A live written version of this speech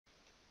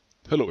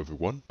Hello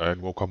everyone,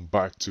 and welcome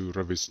back to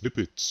Revit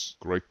Snippets,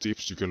 great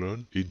tips you can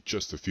learn in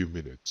just a few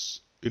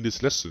minutes. In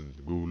this lesson,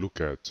 we'll look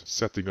at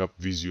setting up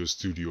Visual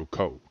Studio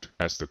Code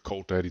as the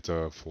code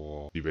editor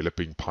for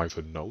developing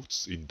Python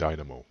nodes in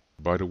Dynamo.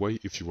 By the way,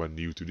 if you are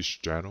new to this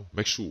channel,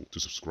 make sure to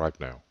subscribe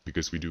now,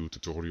 because we do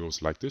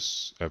tutorials like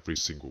this every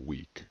single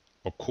week.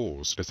 Of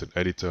course, there's an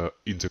editor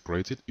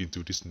integrated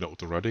into this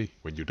node already.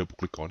 When you double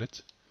click on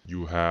it,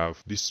 you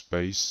have this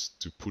space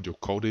to put your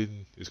code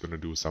in. It's going to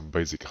do some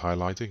basic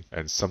highlighting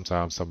and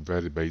sometimes some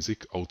very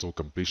basic auto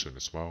completion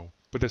as well.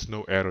 But there's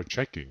no error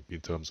checking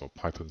in terms of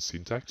Python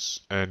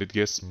syntax, and it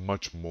gets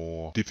much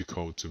more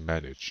difficult to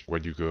manage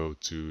when you go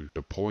to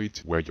the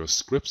point where your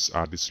scripts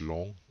are this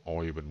long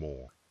or even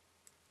more.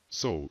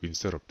 So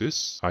instead of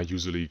this, I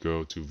usually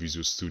go to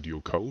Visual Studio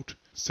Code,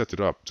 set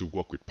it up to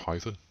work with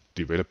Python,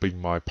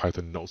 developing my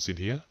Python nodes in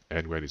here,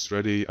 and when it's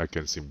ready, I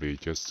can simply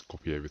just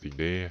copy everything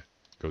there.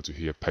 Go to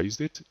here,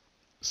 paste it,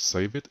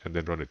 save it, and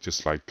then run it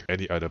just like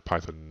any other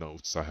Python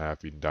nodes I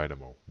have in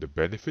Dynamo. The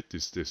benefit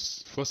is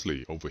this.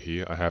 Firstly, over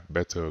here I have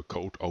better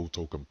code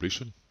auto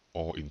completion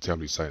or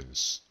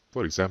IntelliSense.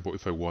 For example,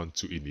 if I want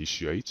to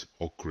initiate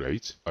or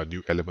create a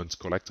new element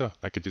collector,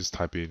 I can just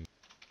type in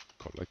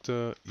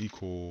collector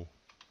equal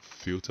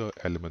filter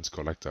element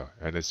collector,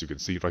 and as you can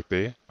see right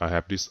there, I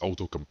have this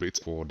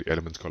autocomplete for the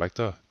element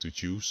collector to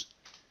choose,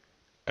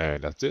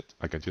 and that's it.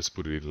 I can just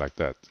put it in like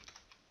that.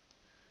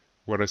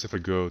 Whereas if I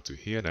go to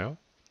here now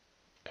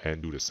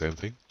and do the same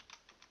thing,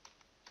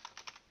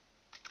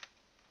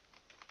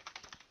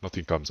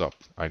 nothing comes up.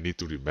 I need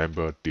to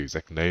remember the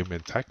exact name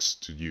and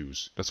text to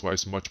use. That's why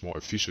it's much more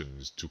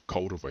efficient to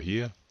code over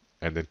here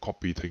and then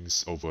copy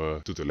things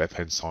over to the left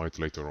hand side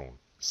later on.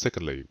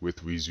 Secondly,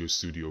 with Visual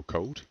Studio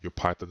Code, your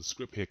Python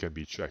script here can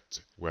be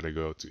checked. When I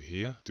go to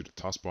here, to the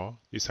taskbar,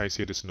 it says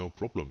here there's no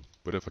problem.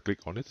 But if I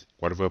click on it,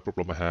 whatever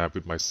problem I have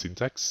with my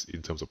syntax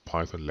in terms of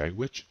Python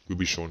language will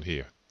be shown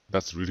here.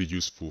 That's really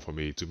useful for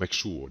me to make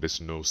sure there's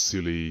no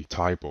silly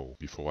typo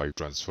before I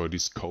transfer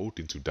this code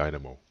into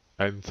Dynamo.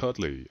 And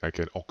thirdly, I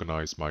can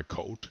organize my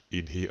code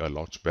in here a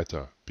lot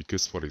better,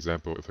 because for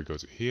example, if I go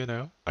to here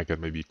now, I can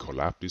maybe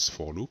collapse this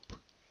for loop.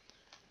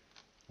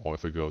 Or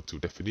if I go to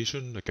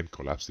definition, I can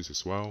collapse this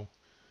as well.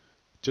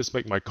 Just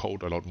make my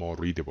code a lot more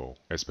readable,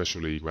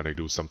 especially when I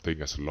do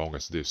something as long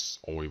as this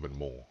or even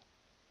more.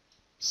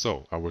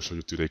 So I will show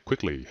you today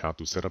quickly how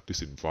to set up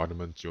this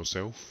environment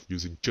yourself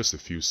using just a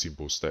few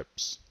simple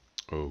steps.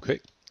 Okay,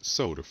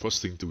 so the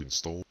first thing to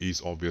install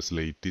is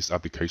obviously this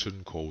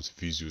application called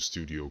Visual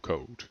Studio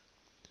Code.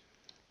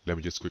 Let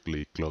me just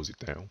quickly close it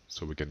down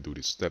so we can do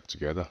this step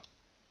together.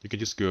 You can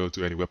just go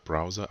to any web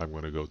browser. I'm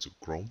going to go to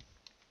Chrome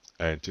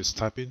and just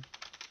type in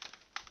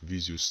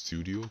Visual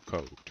Studio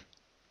Code.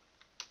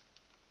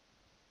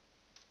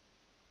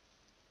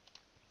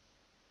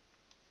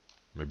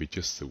 Maybe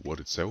just the word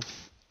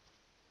itself.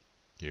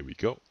 Here we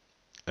go.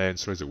 And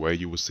straight away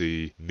you will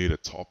see near the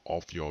top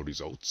of your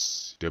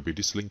results, there'll be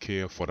this link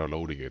here for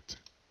downloading it.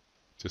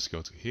 Just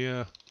go to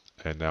here,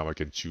 and now I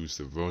can choose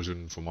the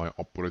version for my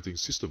operating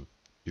system.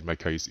 In my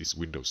case it's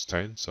Windows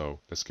 10,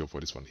 so let's go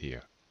for this one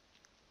here.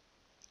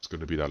 It's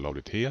going to be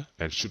downloaded here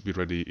and should be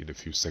ready in a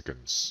few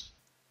seconds.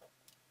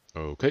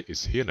 Okay,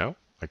 it's here now.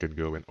 I can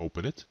go and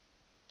open it.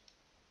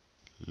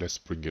 Let's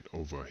bring it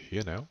over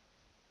here now.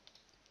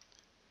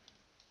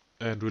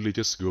 And really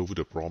just go over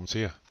the prompts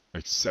here.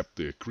 Accept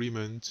the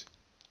agreement.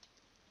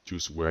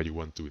 Choose where you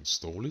want to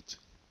install it,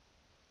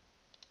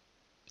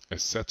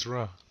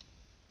 etc.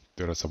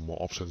 There are some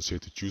more options here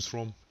to choose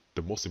from.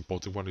 The most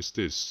important one is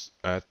this,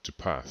 add to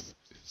path.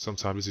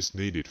 Sometimes this is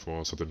needed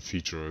for certain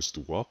features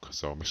to work,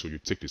 so make sure you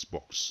tick this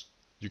box.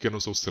 You can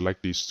also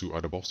select these two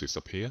other boxes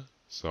up here,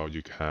 so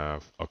you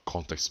have a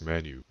context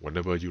menu.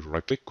 Whenever you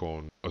right click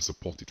on a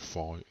supported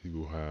file, you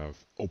will have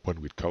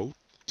open with code.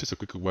 Just a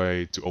quick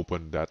way to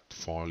open that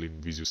file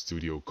in Visual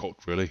Studio Code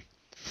really.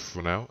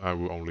 For now, I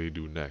will only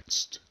do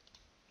next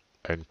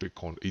and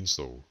click on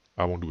install.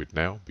 I won't do it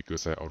now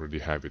because I already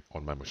have it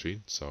on my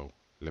machine, so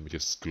let me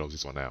just close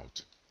this one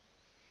out.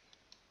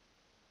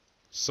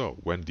 So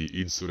when the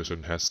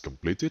installation has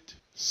completed,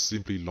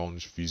 simply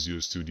launch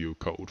Visual Studio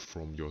Code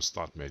from your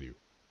start menu.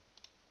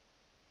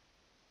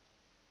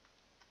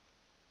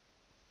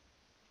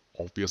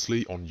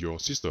 Obviously on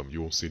your system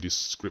you will see this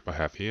script I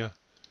have here.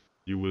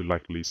 You will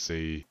likely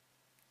see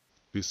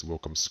this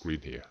welcome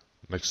screen here.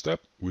 Next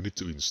step, we need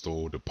to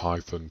install the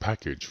Python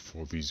package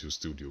for Visual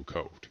Studio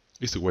Code.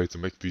 It's a way to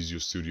make Visual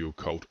Studio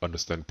Code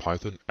understand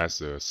Python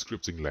as a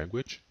scripting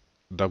language.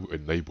 That will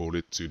enable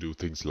it to do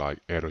things like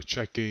error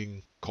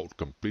checking, code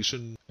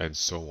completion, and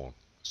so on.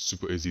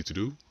 Super easy to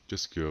do.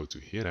 Just go to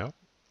here now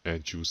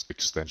and choose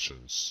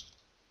extensions.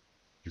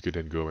 You can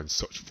then go and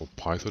search for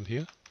Python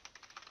here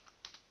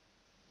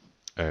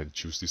and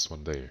choose this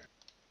one there.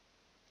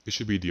 It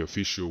should be the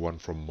official one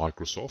from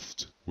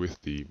Microsoft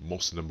with the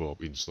most number of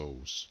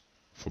installs.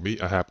 For me,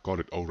 I have got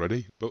it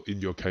already, but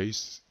in your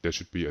case, there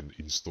should be an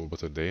install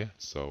button there,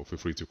 so feel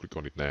free to click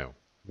on it now.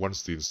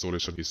 Once the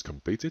installation is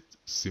completed,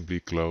 simply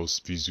close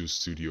Visual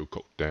Studio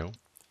Code down,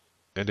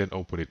 and then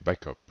open it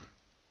back up.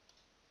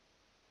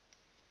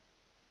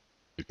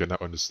 can now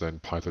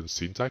understand Python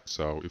syntax.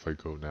 So if I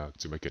go now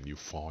to make a new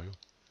file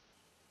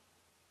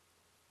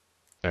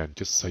and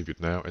just save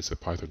it now as a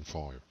Python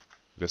file.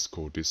 Let's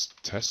call this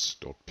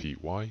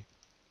test.py.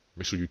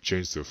 Make sure you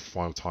change the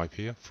file type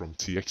here from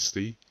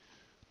txt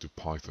to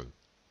Python.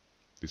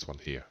 This one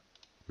here.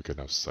 We can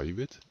now save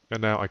it.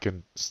 And now I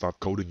can start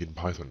coding in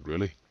Python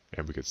really.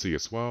 And we can see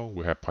as well,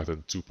 we have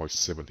Python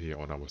 2.7 here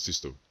on our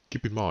system.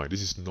 Keep in mind,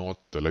 this is not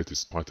the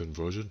latest Python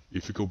version.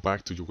 If you go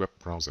back to your web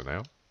browser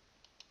now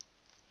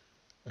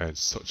and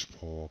search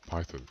for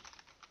Python,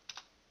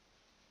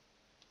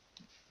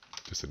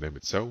 just the name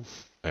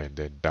itself, and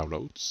then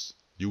downloads,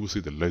 you will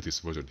see the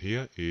latest version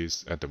here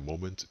is at the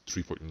moment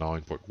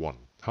 3.9.1.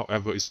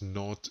 However, it's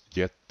not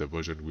yet the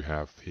version we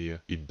have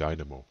here in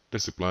Dynamo.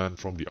 There's a plan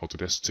from the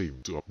Autodesk team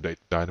to update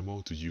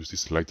Dynamo to use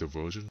this later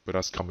version, but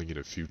that's coming in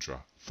the future.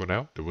 For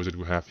now, the version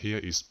we have here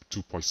is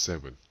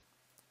 2.7.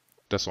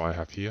 That's why I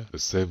have here the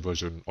same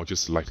version or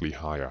just slightly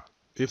higher.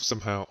 If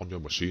somehow on your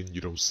machine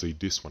you don't see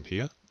this one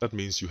here, that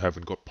means you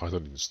haven't got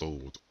Python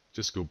installed.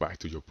 Just go back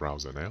to your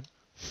browser now.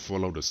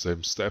 Follow the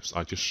same steps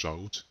I just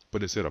showed,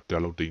 but instead of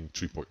downloading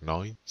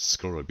 3.9,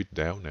 scroll a bit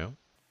down now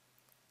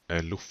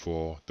and look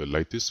for the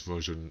latest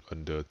version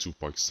under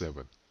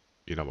 2.7.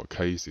 In our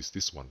case, it's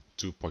this one,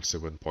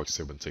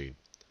 2.7.17.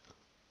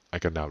 I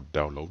can now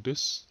download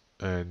this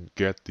and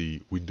get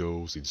the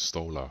Windows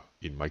installer.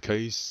 In my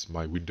case,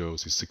 my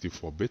Windows is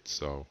 64-bit,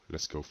 so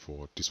let's go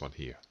for this one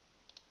here.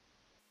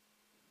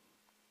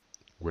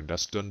 When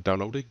that's done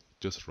downloading,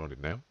 just run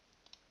it now.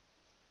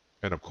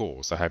 And of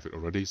course, I have it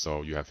already,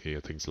 so you have here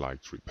things like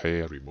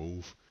repair,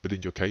 remove. But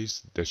in your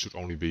case, there should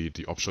only be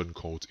the option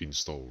called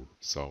install.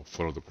 So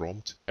follow the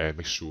prompt and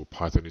make sure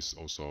Python is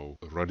also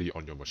ready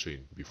on your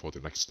machine before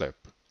the next step.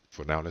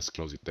 For now, let's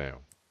close it down.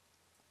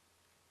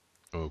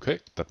 Okay,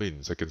 that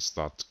means I can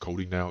start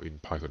coding now in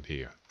Python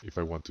here. If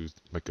I want to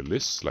make a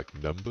list like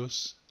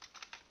numbers,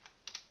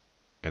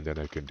 and then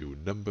I can do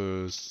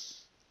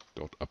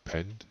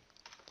numbers.append.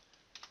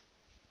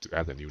 To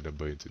add a new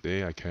number into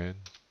there, I can.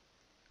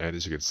 And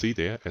as you can see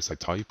there, as I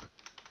type,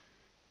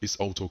 it's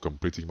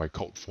auto-completing my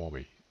code for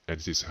me. And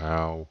this is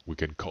how we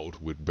can code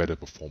with better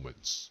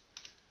performance.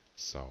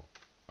 So,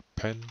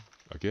 append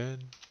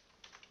again,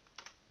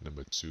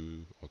 number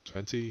 2 or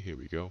 20, here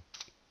we go.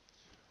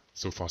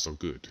 So far so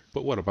good.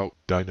 But what about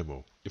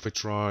Dynamo? If I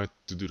try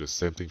to do the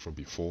same thing from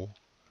before,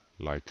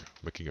 like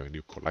making a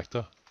new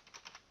collector,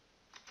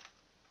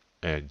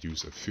 and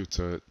use a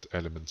filtered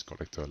elements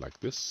collector like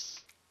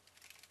this,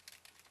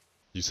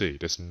 you see,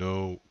 there's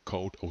no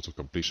code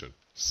auto-completion,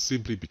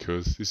 simply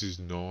because this is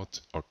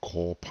not a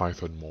core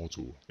Python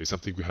module. It's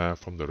something we have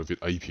from the Revit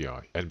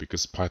API. And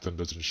because Python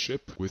doesn't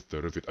ship with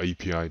the Revit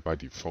API by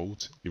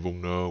default, it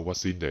won't know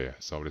what's in there.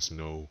 So there's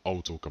no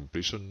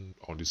auto-completion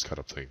on this kind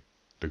of thing.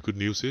 The good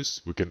news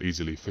is we can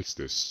easily fix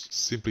this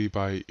simply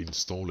by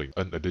installing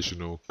an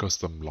additional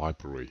custom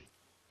library.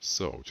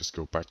 So just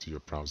go back to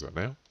your browser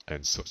now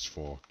and search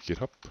for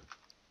GitHub,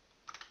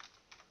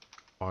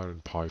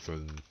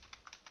 IronPython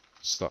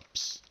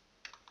stubs,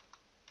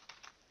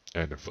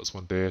 and the first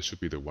one there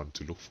should be the one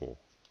to look for.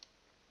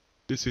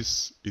 This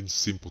is, in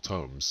simple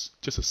terms,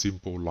 just a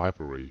simple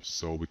library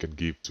so we can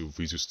give to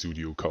Visual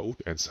Studio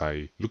Code and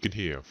say, look in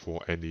here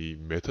for any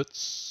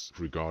methods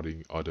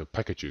regarding other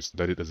packages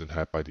that it doesn't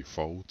have by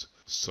default,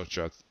 such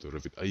as the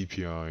Revit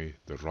API,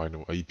 the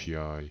Rhino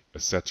API,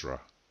 etc.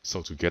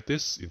 So to get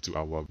this into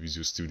our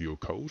Visual Studio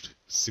Code,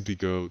 simply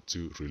go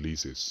to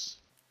Releases.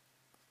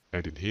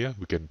 And in here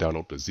we can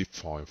download the zip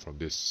file from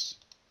this.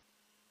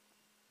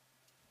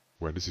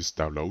 When this is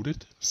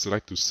downloaded,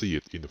 select to see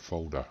it in the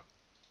folder.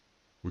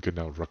 We can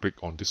now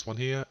right-click on this one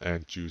here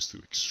and choose to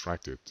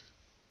extract it.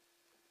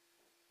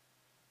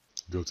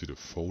 Go to the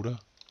folder,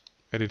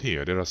 and in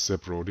here there are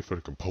several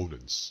different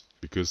components.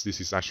 Because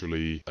this is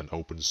actually an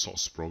open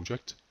source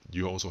project,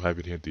 you also have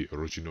in here the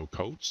original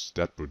codes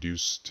that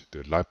produced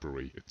the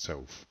library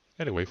itself.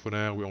 Anyway, for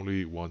now we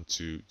only want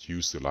to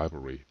use the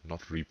library,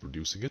 not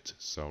reproducing it.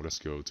 So let's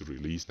go to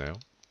release now.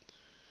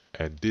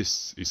 And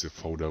this is a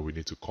folder we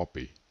need to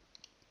copy.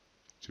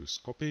 Choose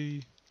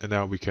copy, and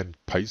now we can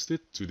paste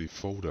it to the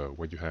folder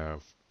where you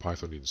have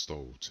Python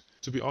installed.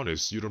 To be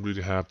honest, you don't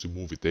really have to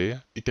move it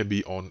there. It can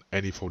be on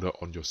any folder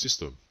on your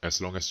system, as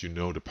long as you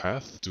know the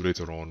path to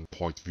later on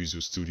point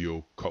Visual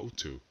Studio Code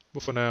to.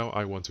 But for now,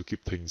 I want to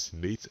keep things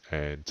neat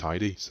and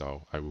tidy,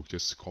 so I will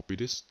just copy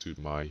this to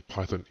my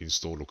Python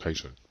install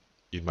location.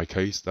 In my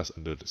case, that's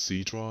under the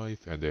C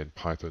drive and then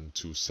Python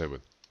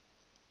 2.7.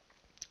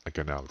 I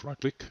can now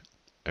right-click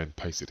and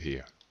paste it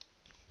here.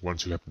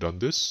 Once you have done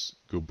this,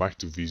 go back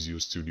to Visual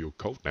Studio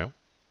Code now,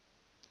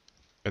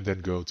 and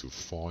then go to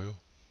File,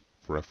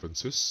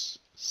 Preferences,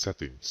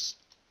 Settings.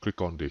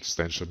 Click on the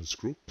Extensions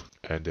group,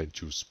 and then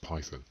choose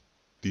Python.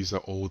 These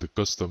are all the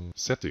custom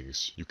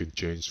settings you can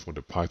change for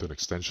the Python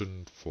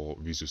extension for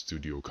Visual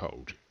Studio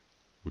Code.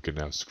 We can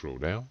now scroll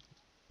down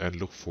and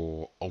look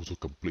for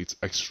Autocomplete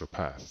Extra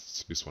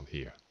Paths, this one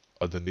here.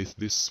 Underneath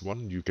this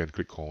one, you can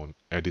click on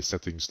Edit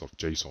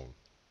Settings.json.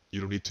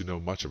 You don't need to know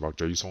much about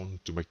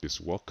JSON to make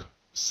this work.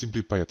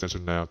 Simply pay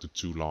attention now to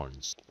two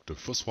lines. The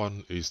first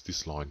one is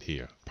this line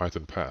here,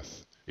 Python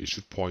path. It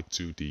should point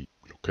to the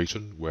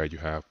location where you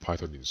have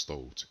Python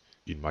installed.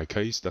 In my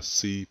case, that's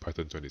C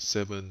Python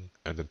 27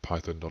 and then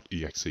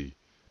python.exe,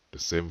 the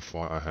same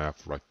file I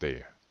have right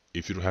there.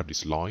 If you don't have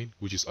this line,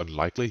 which is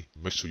unlikely,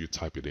 make sure you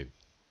type it in.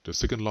 The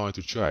second line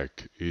to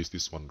check is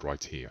this one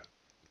right here,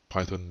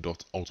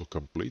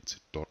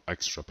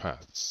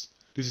 python.autocomplete.extrapaths.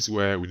 This is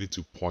where we need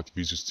to point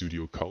Visual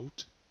Studio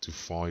Code to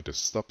find the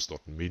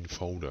stubs.min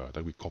folder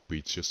that we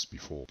copied just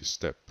before this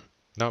step.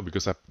 Now,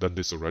 because I've done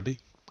this already,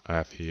 I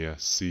have here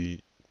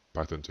C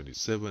Python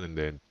 27 and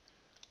then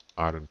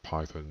iron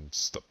Python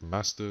stub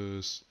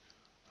masters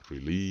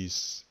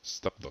release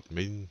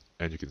stub.min,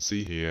 and you can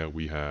see here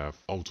we have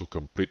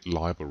autocomplete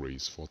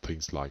libraries for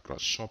things like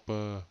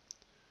Grasshopper,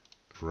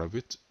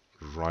 Revit,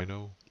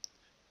 Rhino,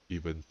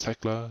 even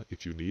Tekla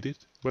if you need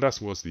it. But that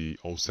was the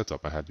old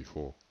setup I had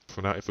before.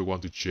 For now, if I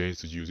want to change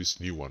to use this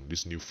new one,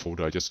 this new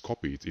folder I just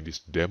copied in this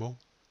demo,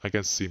 I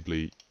can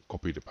simply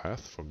copy the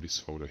path from this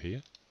folder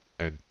here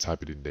and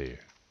type it in there.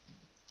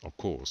 Of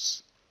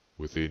course,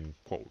 within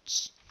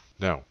quotes.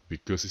 Now,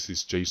 because this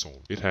is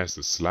JSON, it has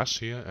the slash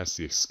here as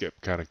the escape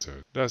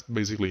character. That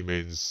basically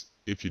means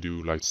if you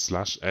do like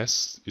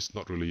 /s, it's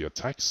not really a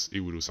text, it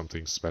will do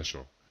something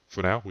special.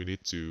 For now, we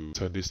need to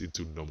turn this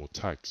into normal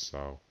text,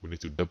 so we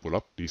need to double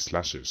up these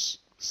slashes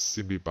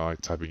simply by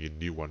typing in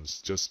new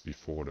ones just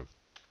before them,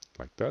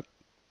 like that,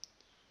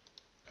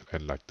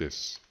 and like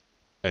this.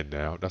 And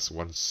now that's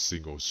one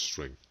single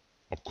string.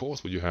 Of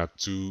course, when you have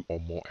two or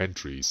more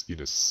entries in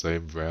the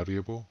same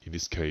variable, in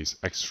this case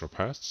extra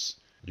paths,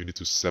 you need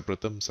to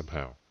separate them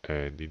somehow.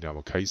 And in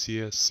our case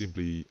here,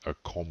 simply a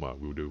comma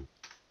will do.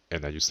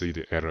 And now you see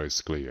the error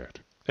is cleared.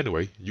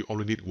 Anyway, you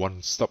only need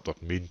one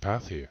stub.min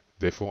path here.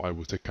 Therefore, I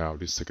will take out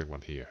this second one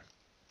here.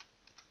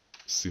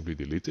 Simply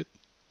delete it.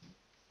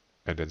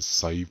 And then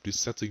save this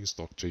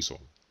settings.json.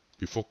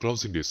 Before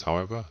closing this,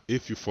 however,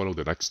 if you follow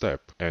the next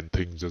step and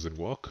things doesn't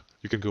work,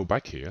 you can go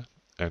back here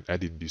and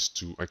add in these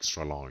two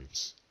extra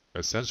lines.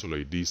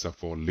 Essentially, these are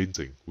for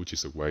linting, which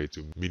is a way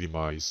to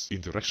minimize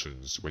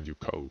interactions when you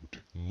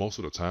code. Most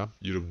of the time,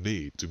 you don't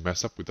need to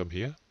mess up with them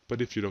here, but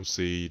if you don't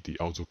see the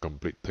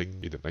autocomplete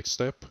thing in the next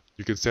step,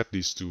 you can set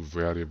these two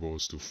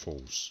variables to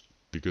false,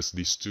 because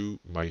these two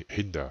might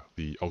hinder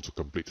the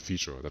autocomplete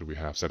feature that we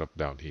have set up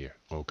down here.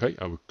 Okay,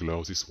 I will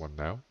close this one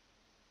now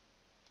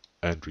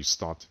and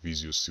restart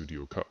Visual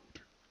Studio Code.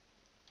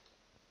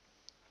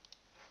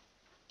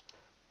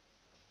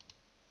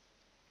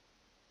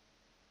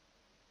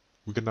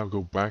 We can now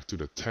go back to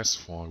the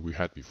test file we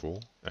had before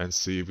and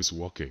see if it's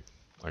working.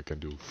 I can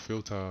do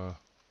filter,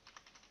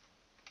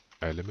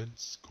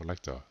 elements,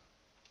 collector.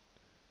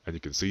 And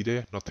you can see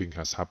there, nothing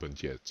has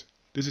happened yet.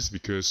 This is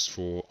because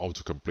for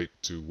autocomplete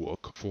to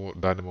work for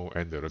Dynamo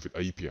and the Revit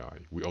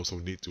API, we also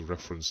need to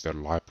reference their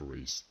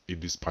libraries in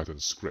this Python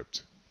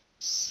script.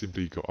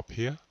 Simply go up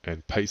here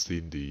and paste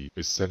in the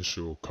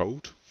essential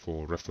code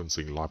for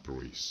referencing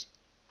libraries.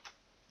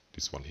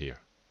 This one here.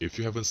 If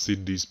you haven't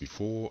seen these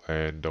before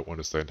and don't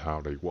understand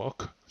how they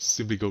work,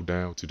 simply go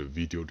down to the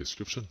video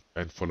description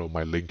and follow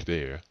my link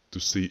there to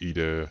see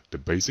either the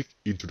basic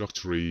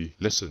introductory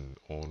lesson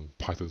on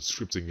Python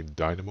scripting in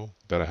Dynamo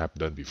that I have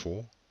done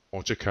before,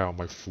 or check out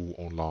my full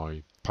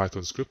online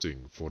Python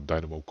scripting for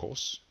Dynamo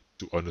course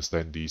to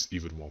understand these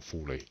even more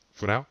fully.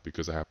 For now,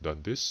 because I have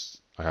done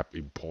this, I have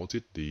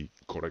imported the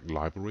correct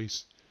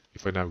libraries.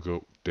 If I now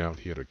go down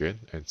here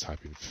again and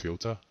type in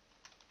filter,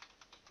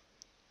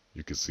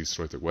 you can see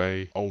straight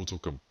away,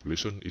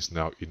 auto-completion is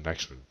now in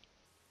action.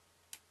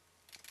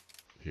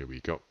 Here we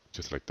go,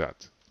 just like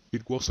that.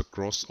 It works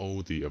across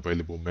all the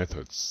available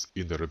methods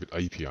in the Revit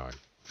API.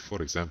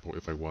 For example,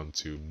 if I want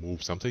to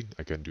move something,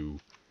 I can do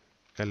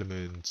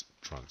element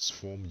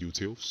transform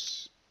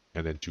utils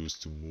and then choose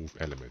to move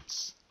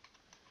elements.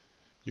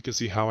 You can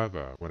see,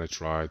 however, when I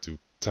try to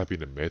type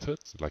in a method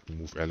like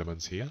move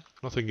elements here,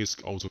 nothing is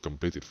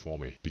auto-completed for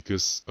me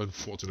because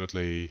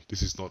unfortunately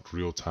this is not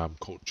real-time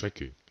code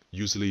checking.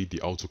 Usually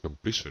the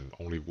auto-completion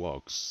only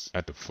works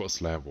at the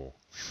first level.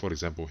 For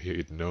example, here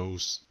it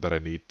knows that I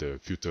need the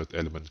filtered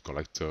element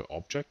collector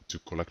object to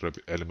collect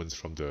Revit elements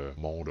from the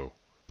model.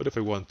 But if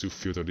I want to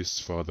filter this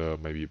further,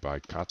 maybe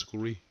by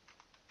category,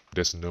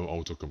 there's no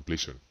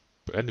auto-completion.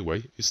 But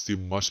anyway, it's still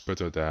much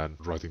better than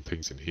writing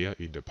things in here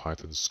in the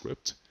Python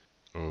script.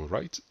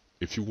 Alright,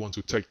 if you want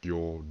to take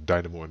your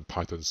Dynamo and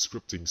Python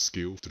scripting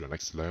skill to the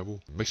next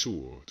level, make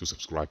sure to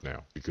subscribe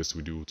now because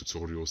we do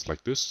tutorials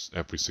like this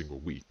every single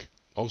week.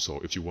 Also,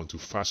 if you want to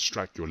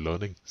fast-track your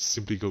learning,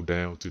 simply go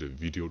down to the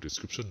video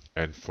description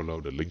and follow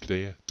the link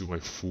there to my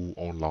full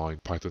online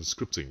Python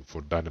scripting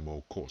for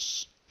Dynamo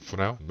course. For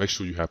now, make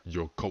sure you have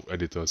your code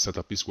editor set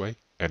up this way,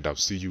 and I'll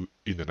see you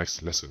in the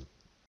next lesson.